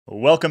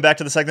Welcome back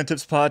to the Cycling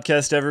Tips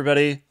Podcast,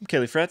 everybody. I'm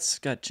Kaylee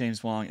Fretz, got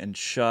James Wong and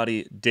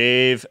Shoddy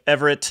Dave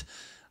Everett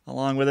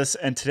along with us.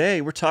 And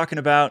today we're talking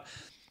about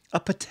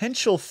a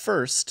potential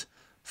first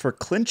for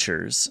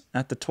clinchers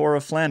at the Tour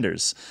of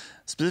Flanders,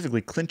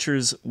 specifically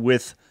clinchers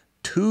with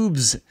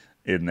tubes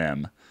in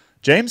them.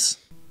 James,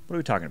 what are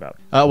we talking about?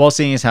 Well,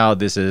 seeing as how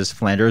this is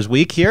Flanders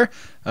week here,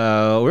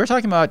 we're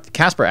talking about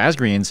Kasper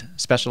Asgreen's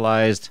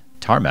specialized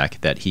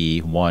tarmac that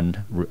he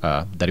won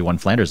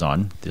Flanders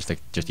on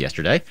just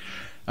yesterday.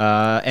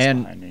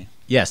 And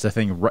yes, the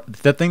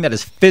thing that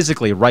is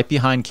physically right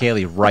behind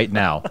Kaylee right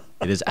now.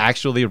 It is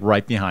actually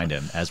right behind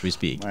him as we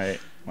speak.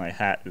 My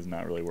hat is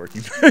not really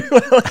working very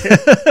well.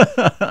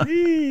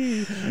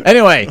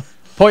 Anyway,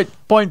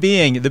 point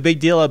being, the big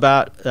deal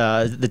about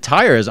the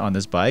tires on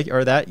this bike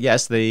are that,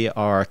 yes, they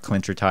are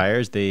clincher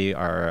tires. They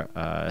are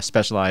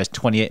specialized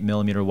 28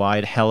 millimeter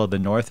wide Hell of the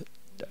North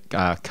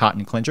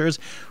cotton clinchers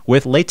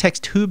with latex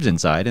tubes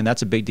inside, and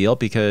that's a big deal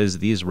because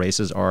these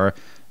races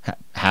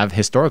have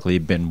historically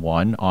been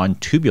won on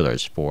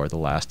tubulars for the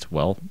last,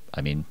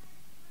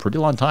 pretty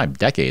long time,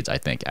 decades, I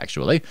think,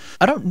 actually.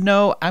 I don't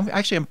know.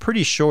 I'm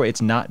pretty sure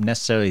it's not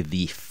necessarily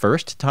the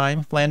first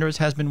time Flanders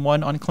has been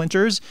won on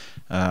clinchers.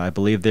 I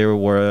believe there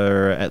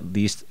were at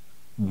least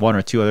one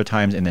or two other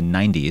times in the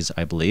 90s,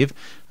 I believe.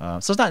 So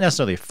it's not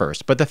necessarily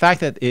first, but the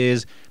fact that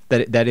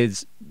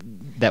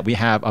we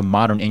have a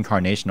modern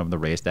incarnation of the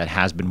race that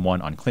has been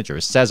won on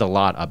clinchers says a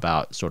lot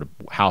about sort of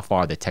how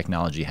far the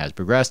technology has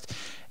progressed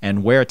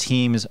and where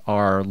teams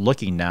are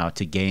looking now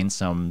to gain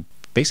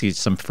basically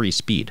some free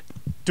speed.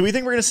 Do we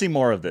think we're going to see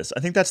more of this? I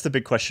think that's the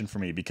big question for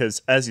me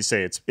because, as you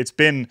say, it's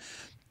been,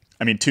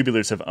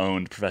 tubulars have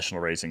owned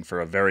professional racing for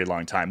a very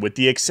long time, with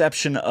the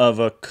exception of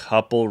a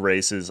couple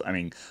races.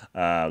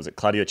 Was it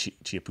Claudio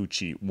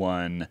Chiappucci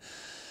won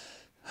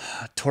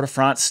Tour de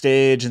France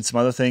stage and some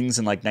other things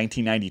in like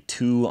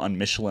 1992 on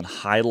Michelin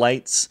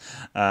highlights.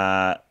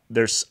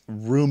 There's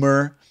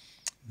rumor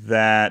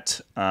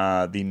that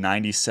the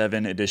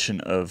 97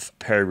 edition of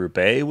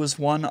Paris-Roubaix was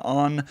won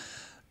on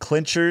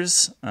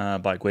clinchers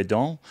by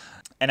Guedon,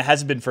 and it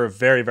hasn't been for a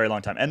very, very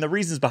long time. And the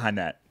reasons behind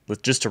that,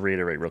 just to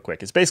reiterate real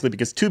quick, is basically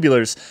because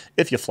tubulars,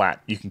 if you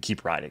flat, you can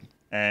keep riding.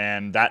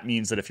 And that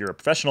means that if you're a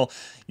professional,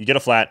 you get a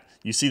flat,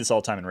 you see this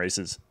all the time in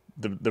races,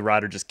 the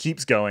rider just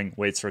keeps going,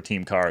 waits for a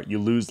team car, you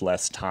lose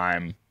less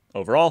time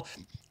overall.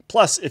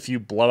 Plus, if you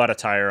blow out a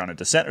tire on a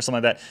descent or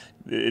something like that,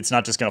 it's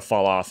not just going to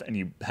fall off, and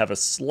you have a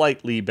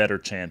slightly better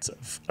chance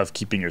of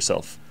keeping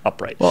yourself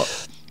upright. Well,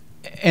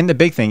 and the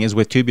big thing is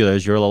with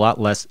tubulars, you're a lot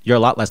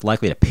less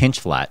likely to pinch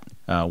flat,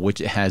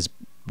 which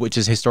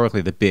is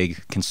historically the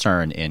big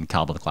concern in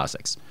cobbled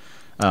classics.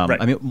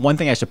 Right. One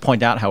thing I should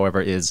point out,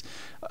 however, is,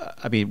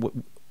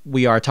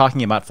 we are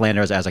talking about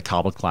Flanders as a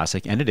cobbled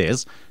classic, and it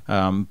is.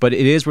 But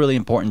it is really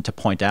important to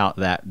point out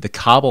that the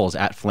cobbles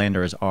at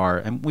Flanders are,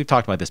 and we've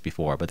talked about this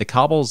before, but the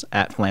cobbles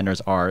at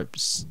Flanders are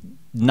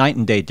night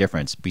and day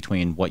difference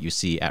between what you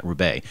see at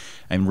Roubaix.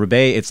 And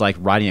Roubaix, it's like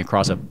riding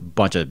across a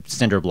bunch of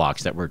cinder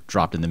blocks that were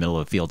dropped in the middle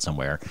of a field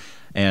somewhere.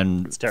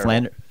 And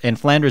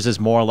Flanders is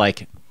more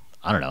like,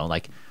 I don't know,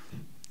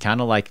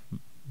 kind of like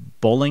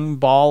bowling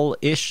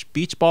ball-ish,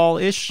 beach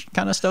ball-ish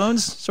kind of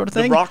stones sort of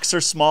thing. The rocks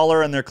are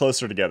smaller and they're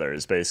closer together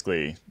is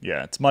basically,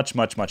 it's much,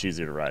 much, much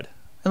easier to ride.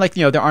 And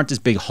there aren't as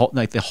big,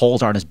 the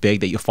holes aren't as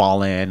big that you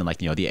fall in, and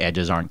the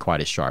edges aren't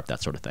quite as sharp,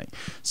 that sort of thing.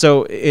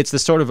 So it's the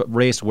sort of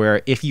race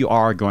where if you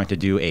are going to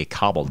do a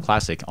cobbled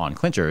classic on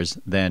clinchers,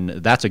 then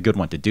that's a good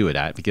one to do it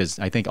at, because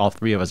I think all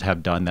three of us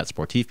have done that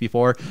sportif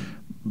before.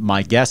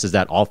 My guess is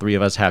that all three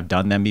of us have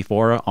done them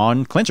before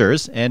on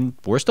clinchers, and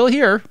we're still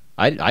here.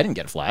 I didn't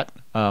get flat.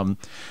 And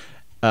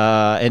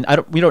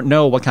we don't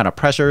know what kind of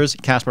pressures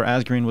Kasper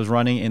Asgreen was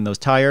running in those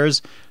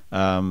tires.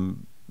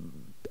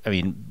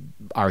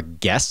 Our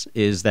guess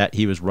is that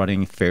he was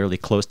running fairly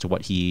close to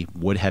what he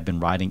would have been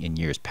riding in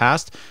years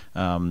past.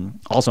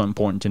 Also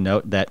important to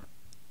note that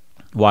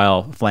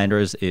while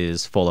Flanders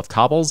is full of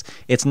cobbles,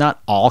 it's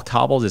not all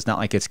cobbles. It's not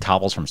like it's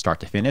cobbles from start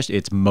to finish.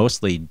 It's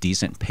mostly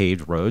decent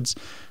paved roads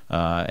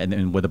and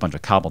then with a bunch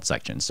of cobbled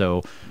sections.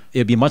 So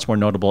it'd be much more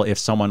notable if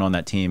someone on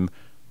that team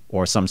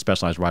or some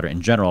specialized rider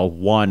in general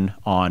won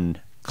on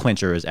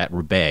clinchers at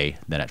Roubaix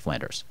than at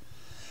Flanders.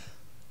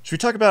 Should we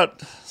talk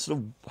about sort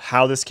of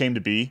how this came to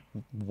be,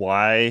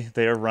 why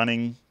they are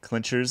running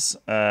clinchers?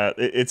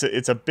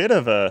 It's a bit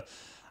of a,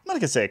 I'm not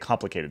going to say a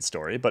complicated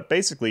story, but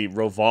basically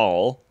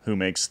Roval, who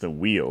makes the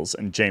wheels,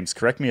 and James,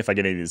 correct me if I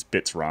get any of these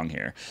bits wrong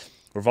here.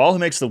 Roval, who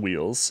makes the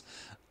wheels,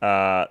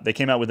 they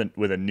came out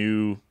with a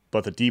new,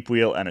 both a deep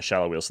wheel and a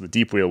shallow wheel. So the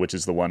deep wheel, which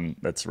is the one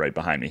that's right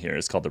behind me here,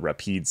 is called the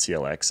Rapide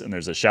CLX, and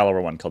there's a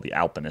shallower one called the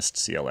Alpinist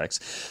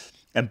CLX.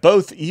 And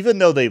both, even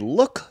though they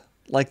look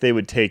like they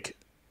would take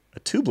a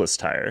tubeless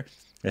tire,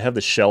 they have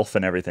the shelf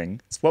and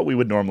everything. It's what we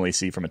would normally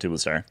see from a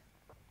tubeless tire.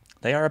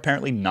 They are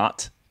apparently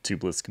not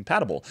tubeless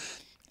compatible.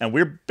 And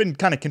we've been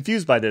kind of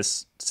confused by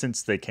this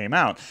since they came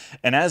out.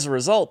 And as a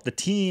result, the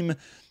team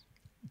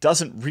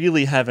doesn't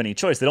really have any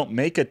choice. They don't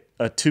make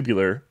a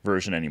tubular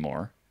version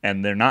anymore,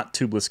 and they're not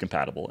tubeless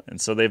compatible.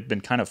 And so they've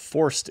been kind of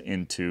forced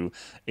into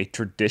a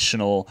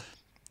traditional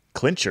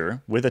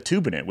clincher with a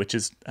tube in it, which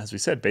is, as we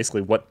said,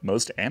 basically what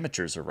most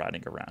amateurs are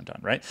riding around on,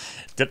 right?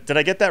 Did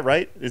I get that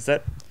right? Is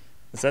that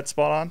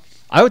spot on?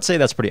 I would say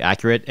that's pretty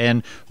accurate.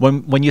 And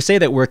when you say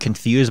that we're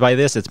confused by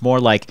this, it's more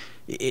like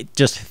it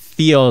just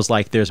feels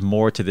like there's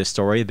more to this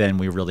story than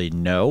we really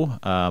know.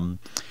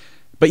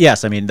 But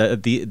yes, I mean,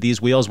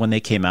 these wheels, when they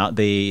came out,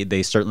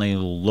 they certainly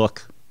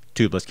look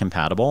tubeless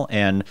compatible.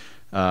 And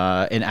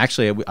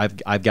actually,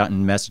 I've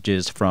gotten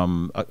messages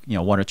from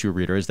one or two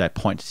readers that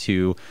point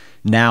to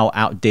now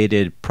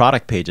outdated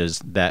product pages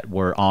that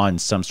were on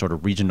some sort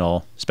of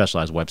regional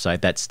specialized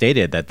website that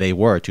stated that they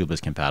were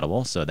tubeless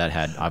compatible. So that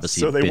had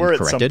obviously been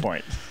corrected. At some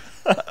point.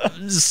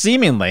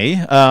 Seemingly.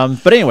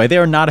 But anyway, they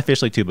are not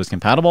officially tubeless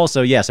compatible.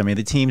 So yes, I mean,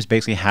 the teams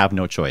basically have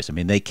no choice. I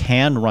mean, they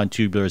can run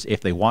tubulars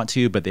if they want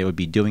to, but they would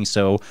be doing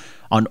so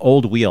on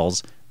old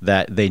wheels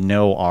that they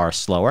know are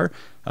slower.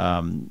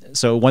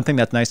 So one thing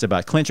that's nice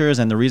about clinchers,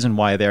 and the reason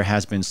why there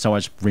has been so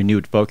much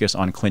renewed focus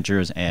on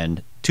clinchers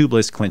and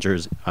tubeless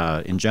clinchers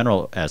in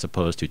general as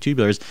opposed to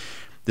tubulars,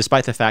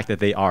 despite the fact that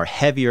they are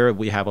heavier,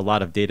 we have a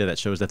lot of data that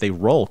shows that they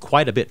roll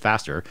quite a bit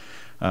faster.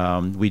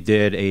 We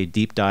did a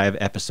deep dive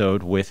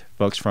episode with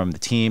folks from the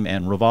team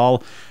and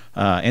Roval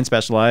and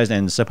Specialized,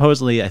 and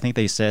supposedly I think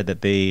they said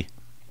that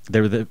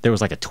there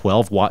was like a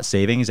 12-watt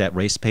savings at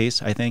race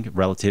pace, I think,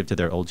 relative to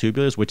their old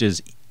tubulars, which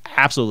is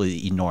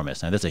absolutely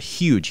enormous. Now, that's a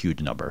huge,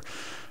 huge number.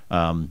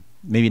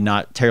 Maybe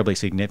not terribly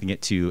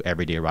significant to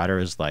everyday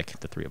riders like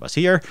the three of us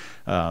here,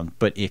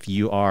 but if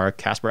you are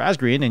Kasper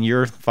Asgreen and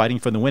you're fighting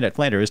for the win at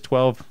Flanders,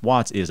 12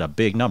 watts is a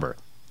big number.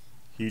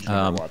 Huge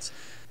number of watts.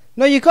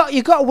 No, you got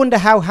to wonder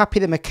how happy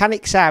the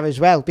mechanics are as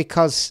well,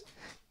 because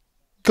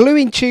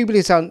gluing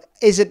tubulars on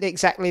isn't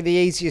exactly the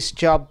easiest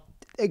job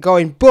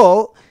going,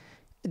 but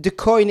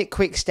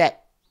Deceuninck-Quickstep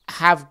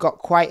have got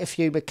quite a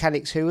few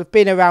mechanics who have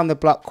been around the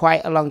block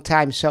quite a long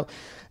time, so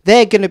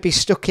they're going to be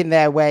stuck in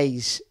their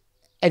ways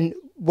and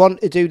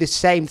want to do the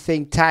same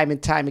thing time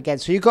and time again.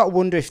 So you've got to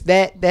wonder if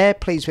they're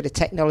pleased with the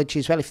technology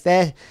as well, if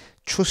they're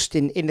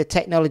trusting in the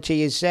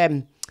technology as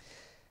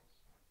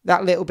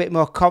that little bit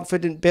more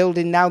confident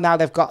building now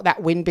they've got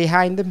that win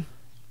behind them.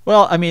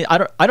 Well, I mean,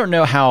 I don't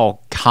know how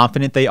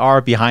confident they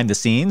are behind the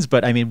scenes,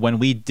 but I mean, when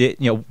we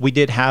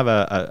did have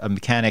a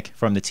mechanic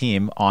from the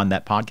team on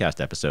that podcast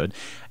episode,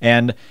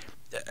 and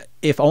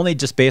if only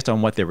just based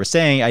on what they were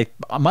saying,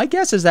 my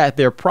guess is that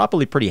they're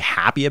probably pretty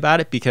happy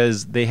about it,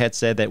 because they had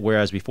said that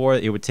whereas before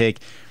it would take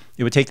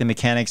the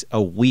mechanics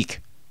a week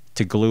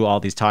to glue all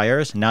these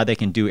tires, now they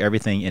can do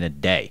everything in a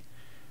day.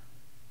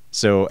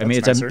 So I mean,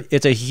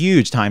 it's a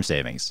huge time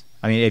savings.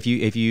 I mean,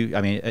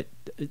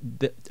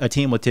 a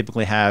team would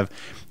typically have,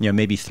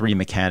 maybe 3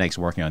 mechanics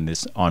working on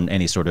this, on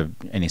any sort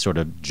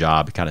of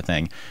job kind of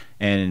thing,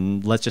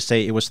 and let's just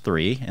say it was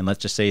 3, and let's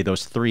just say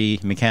those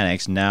 3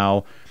 mechanics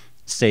now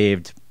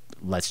saved,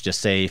 let's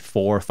just say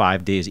 4 or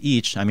 5 days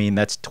each. I mean,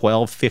 that's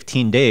 12,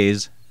 15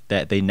 days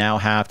that they now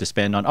have to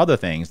spend on other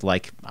things,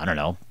 like, I don't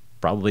know,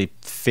 probably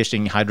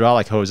fishing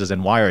hydraulic hoses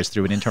and wires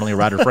through an internally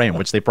routed frame,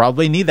 which they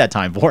probably need that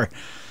time for.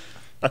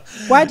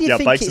 Why do you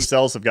think bikes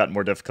themselves have gotten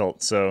more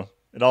difficult, so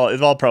it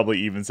all probably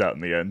evens out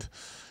in the end.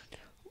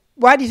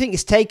 Why do you think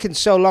it's taken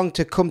so long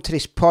to come to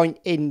this point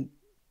in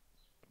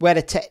where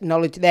the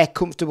technology, they're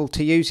comfortable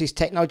to use this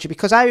technology?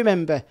 Because I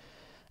remember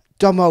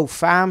Domo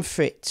Farm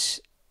Fritz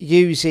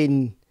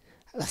using,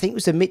 I think it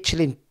was the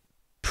Michelin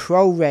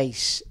Pro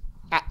race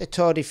at the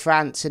Tour de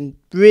France, and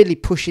really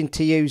pushing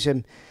to use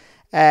them.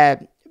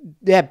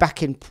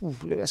 Back in,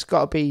 that's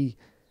got to be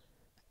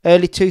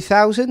early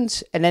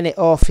 2000s, and then it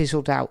all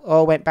fizzled out.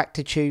 All went back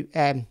to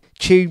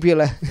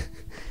tubular.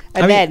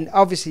 Then,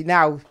 obviously,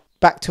 now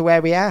back to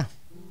where we are.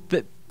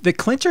 The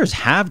clinchers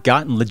have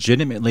gotten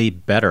legitimately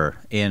better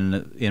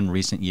in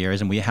recent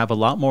years, and we have a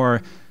lot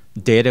more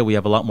data. We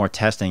have a lot more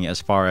testing as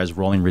far as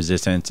rolling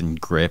resistance and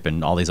grip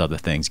and all these other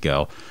things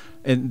go.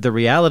 And the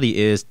reality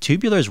is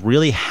tubulars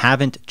really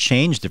haven't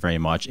changed very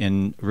much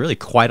in really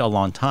quite a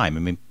long time. I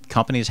mean,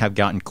 companies have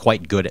gotten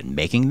quite good at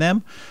making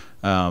them.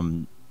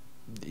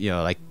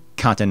 Like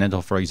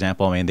Continental, for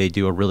example, I mean, they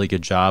do a really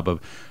good job of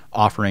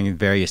offering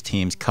various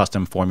teams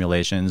custom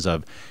formulations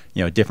of,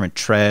 different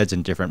treads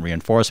and different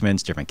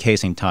reinforcements, different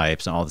casing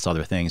types, and all this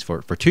other things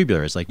for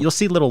tubulars. Like, you'll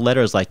see little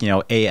letters like,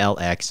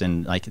 ALX,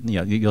 and like,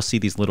 you'll see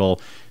these little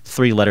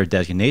 3-letter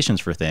designations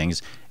for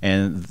things.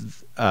 And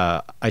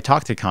I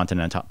talked to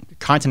Continental.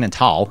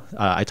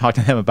 I talked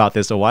to them about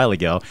this a while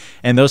ago,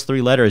 and those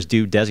 3 letters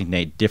do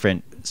designate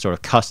different sort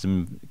of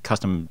custom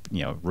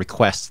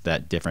requests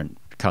that different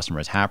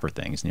customers have for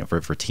things,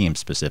 for teams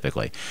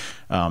specifically.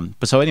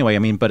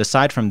 But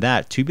aside from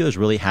that, tubulars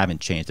really haven't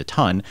changed a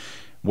ton.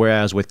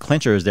 Whereas with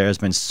clinchers, there has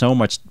been so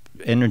much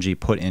energy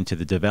put into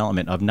the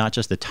development of not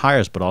just the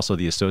tires, but also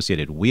the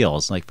associated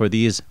wheels. Like for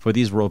these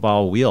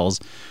Roval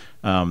wheels,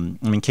 I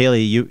mean,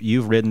 Kaylee,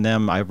 you've ridden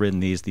them. I've ridden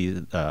those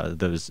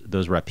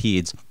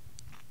Rapides.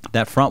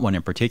 That front one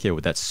in particular,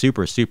 with that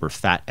super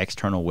fat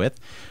external width.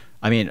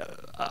 I mean,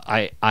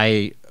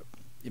 I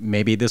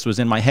maybe this was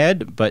in my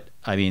head, but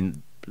I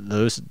mean,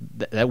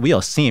 that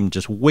wheel seemed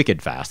just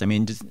wicked fast. I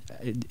mean,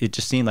 it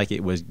just seemed like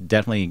it was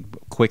definitely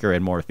quicker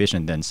and more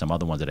efficient than some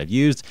other ones that I've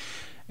used.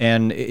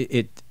 And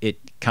it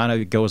kind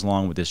of goes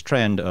along with this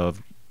trend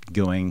of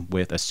going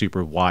with a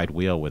super wide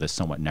wheel with a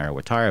somewhat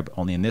narrower tire. But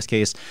only in this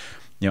case,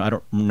 I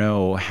don't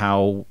know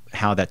how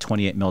that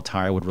 28 mil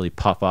tire would really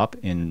puff up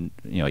in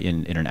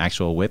an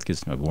actual width,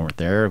 because we weren't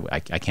there. I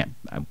can't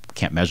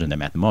measure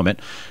them at the moment.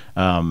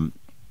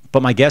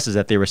 But my guess is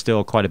that they were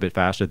still quite a bit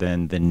faster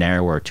than the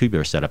narrower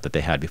tubular setup that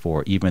they had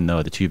before, even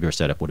though the tubular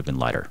setup would have been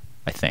lighter,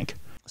 I think.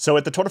 So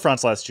at the Tour de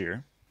France last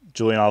year,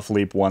 Julian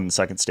Alaphilippe won the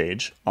second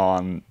stage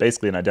on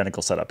basically an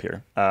identical setup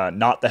here.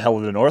 Not the Hell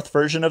of the North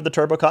version of the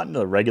Turbo Cotton,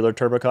 the regular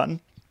Turbo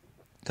Cotton,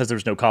 because there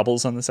was no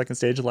cobbles on the second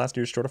stage of last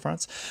year's Tour de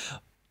France,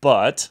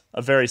 but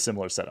a very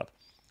similar setup.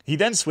 He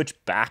then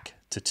switched back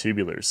to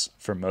tubulars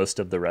for most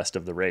of the rest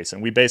of the race.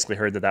 And we basically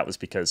heard that was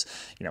because,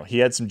 he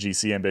had some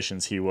GC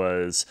ambitions. He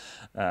was,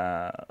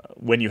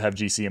 when you have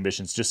GC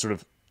ambitions, just sort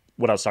of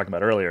what I was talking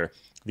about earlier,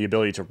 the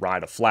ability to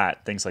ride a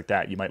flat, things like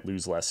that. You might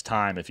lose less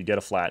time if you get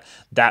a flat.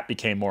 That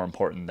became more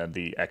important than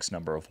the X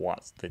number of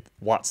watts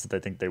that they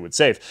think they would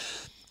save.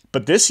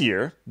 But this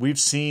year, we've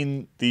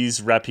seen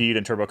these Rapide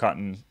and Turbo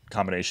Cotton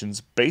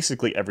combinations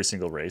basically every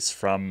single race,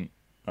 from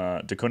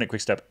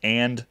Deceuninck-Quickstep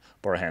and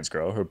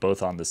Bora-Hansgrohe, who are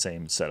both on the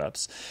same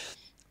setups.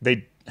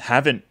 They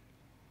haven't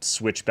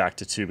switched back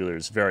to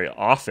tubulars very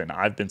often.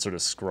 I've been sort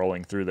of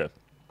scrolling through the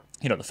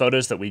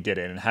photos that we get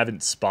in and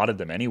haven't spotted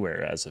them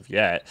anywhere as of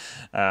yet.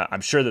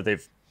 I'm sure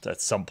that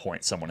at some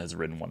point someone has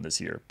ridden one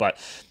this year, but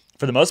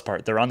for the most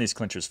part, they're on these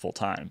clinchers full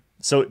time.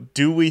 So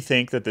do we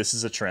think that this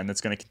is a trend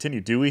that's going to continue?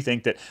 Do we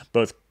think that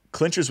both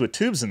clinchers with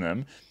tubes in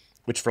them,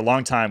 which for a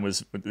long time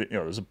was,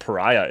 was a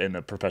pariah in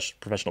the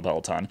professional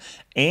peloton,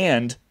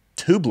 and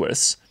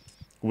tubeless,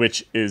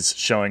 which is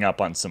showing up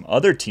on some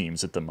other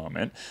teams at the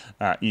moment.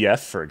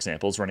 EF, for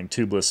example, is running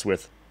tubeless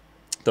with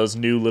those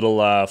new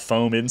little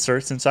foam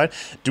inserts inside.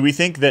 Do we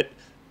think that,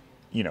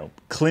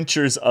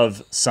 clinchers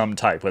of some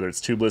type, whether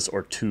it's tubeless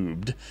or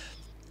tubed,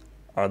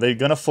 are they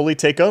going to fully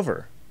take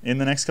over in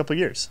the next couple of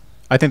years?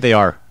 I think they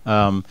are.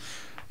 And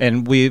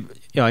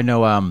I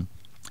know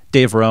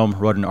Dave Rome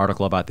wrote an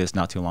article about this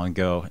not too long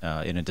ago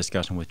in a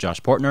discussion with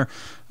Josh Portner.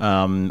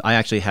 I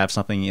actually have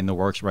something in the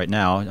works right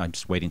now. I'm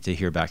just waiting to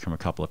hear back from a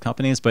couple of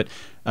companies. But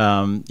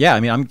I'm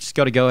just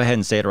going to go ahead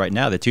and say it right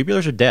now. The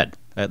tubulars are dead,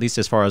 at least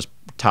as far as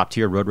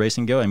top-tier road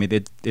racing go. I mean,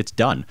 it's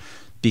done,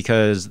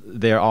 because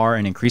there are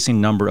an increasing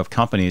number of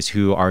companies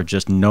who are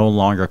just no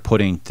longer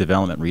putting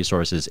development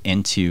resources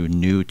into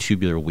new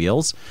tubular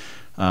wheels.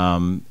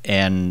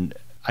 And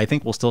I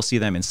think we'll still see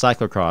them in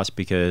cyclocross,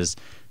 because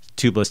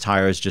tubeless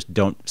tires just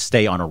don't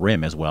stay on a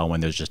rim as well when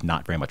there's just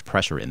not very much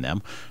pressure in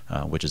them,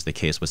 which is the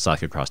case with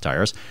cyclocross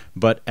tires.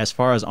 But as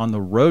far as on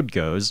the road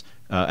goes,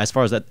 as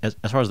far as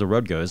the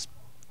road goes,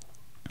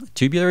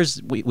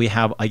 tubulars, we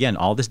have, again,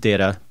 all this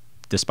data,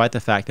 despite the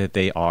fact that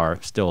they are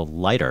still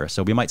lighter.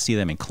 So we might see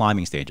them in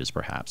climbing stages,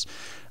 perhaps.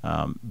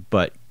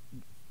 But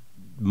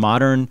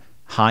modern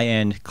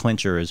high-end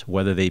clinchers,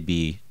 whether they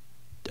be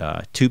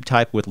tube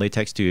type with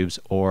latex tubes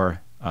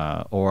or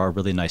a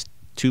really nice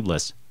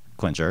tubeless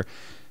clincher,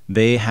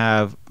 they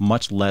have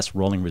much less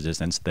rolling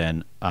resistance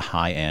than a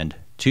high-end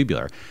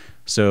tubular.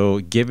 So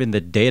given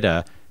the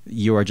data,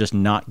 you are just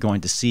not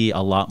going to see a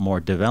lot more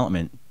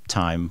development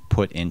time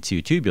put into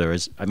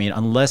tubulars. I mean,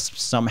 unless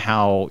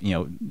somehow,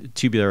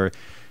 tubular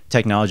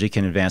technology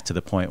can advance to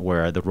the point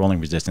where the rolling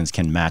resistance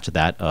can match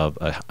that of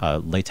a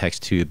latex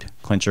tubed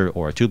clincher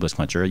or a tubeless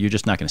clincher, you're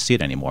just not going to see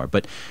it anymore.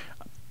 But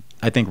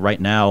I think right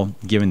now,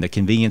 given the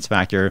convenience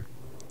factor,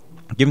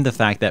 given the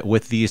fact that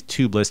with these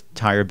tubeless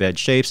tire bed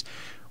shapes,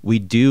 we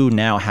do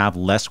now have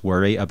less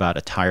worry about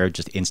a tire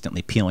just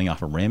instantly peeling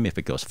off a rim if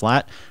it goes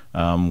flat.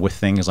 With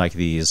things like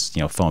these,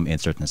 foam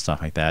inserts and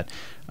stuff like that,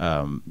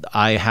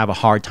 I have a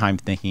hard time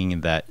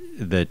thinking that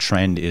the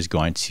trend is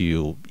going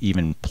to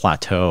even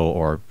plateau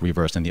or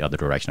reverse in the other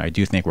direction. I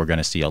do think we're going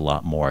to see a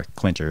lot more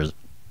clinchers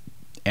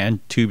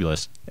and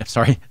tubeless.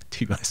 Sorry,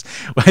 tubeless.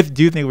 I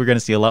do think we're going to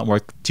see a lot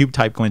more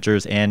tube-type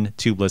clinchers and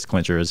tubeless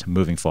clinchers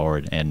moving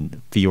forward,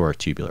 and fewer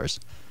tubulars.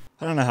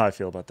 I don't know how I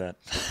feel about that.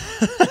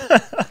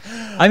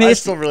 I mean, I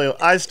still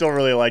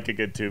really like a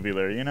good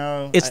tubular.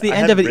 It's the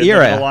end of an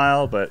era. In a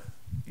while, but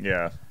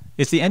yeah,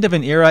 it's the end of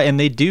an era, and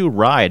they do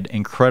ride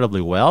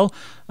incredibly well.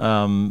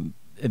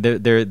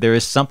 There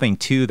is something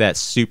to that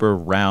super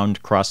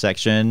round cross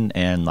section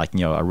and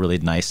a really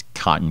nice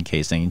cotton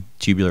casing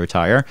tubular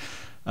tire.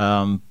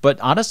 But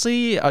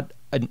honestly, a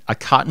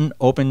cotton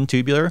open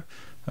tubular,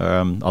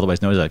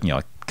 otherwise known as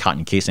a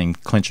cotton casing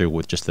clincher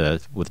with just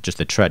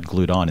the tread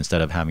glued on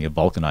instead of having a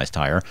vulcanized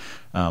tire.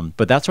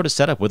 But that sort of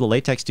setup with a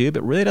latex tube,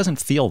 it really doesn't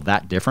feel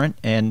that different,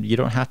 and you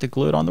don't have to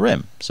glue it on the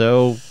rim.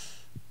 So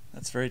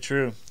that's very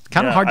true.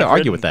 Kind of hard to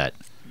argue with that.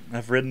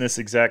 I've ridden this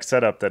exact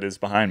setup that is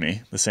behind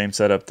me, the same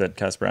setup that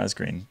Kasper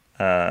Asgreen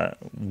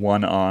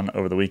won on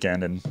over the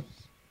weekend, and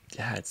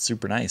yeah, it's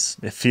super nice.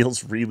 It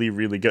feels really,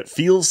 really good.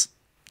 Feels,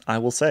 I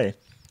will say,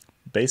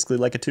 basically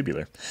like a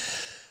tubular.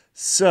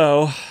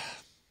 So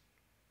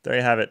there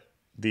you have it.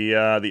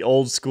 The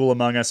old school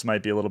among us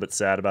might be a little bit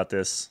sad about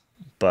this,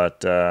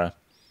 but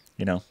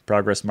you know,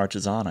 progress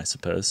marches on, I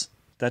suppose.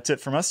 That's it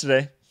from us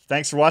today.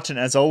 Thanks for watching.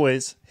 As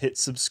always, hit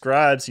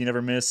subscribe so you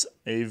never miss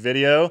a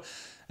video,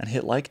 and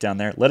hit like down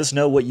there. Let us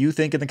know what you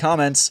think in the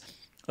comments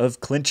of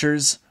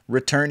clinchers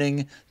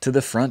returning to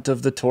the front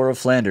of the Tour of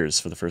Flanders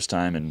for the first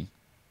time in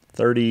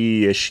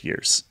 30-ish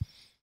years.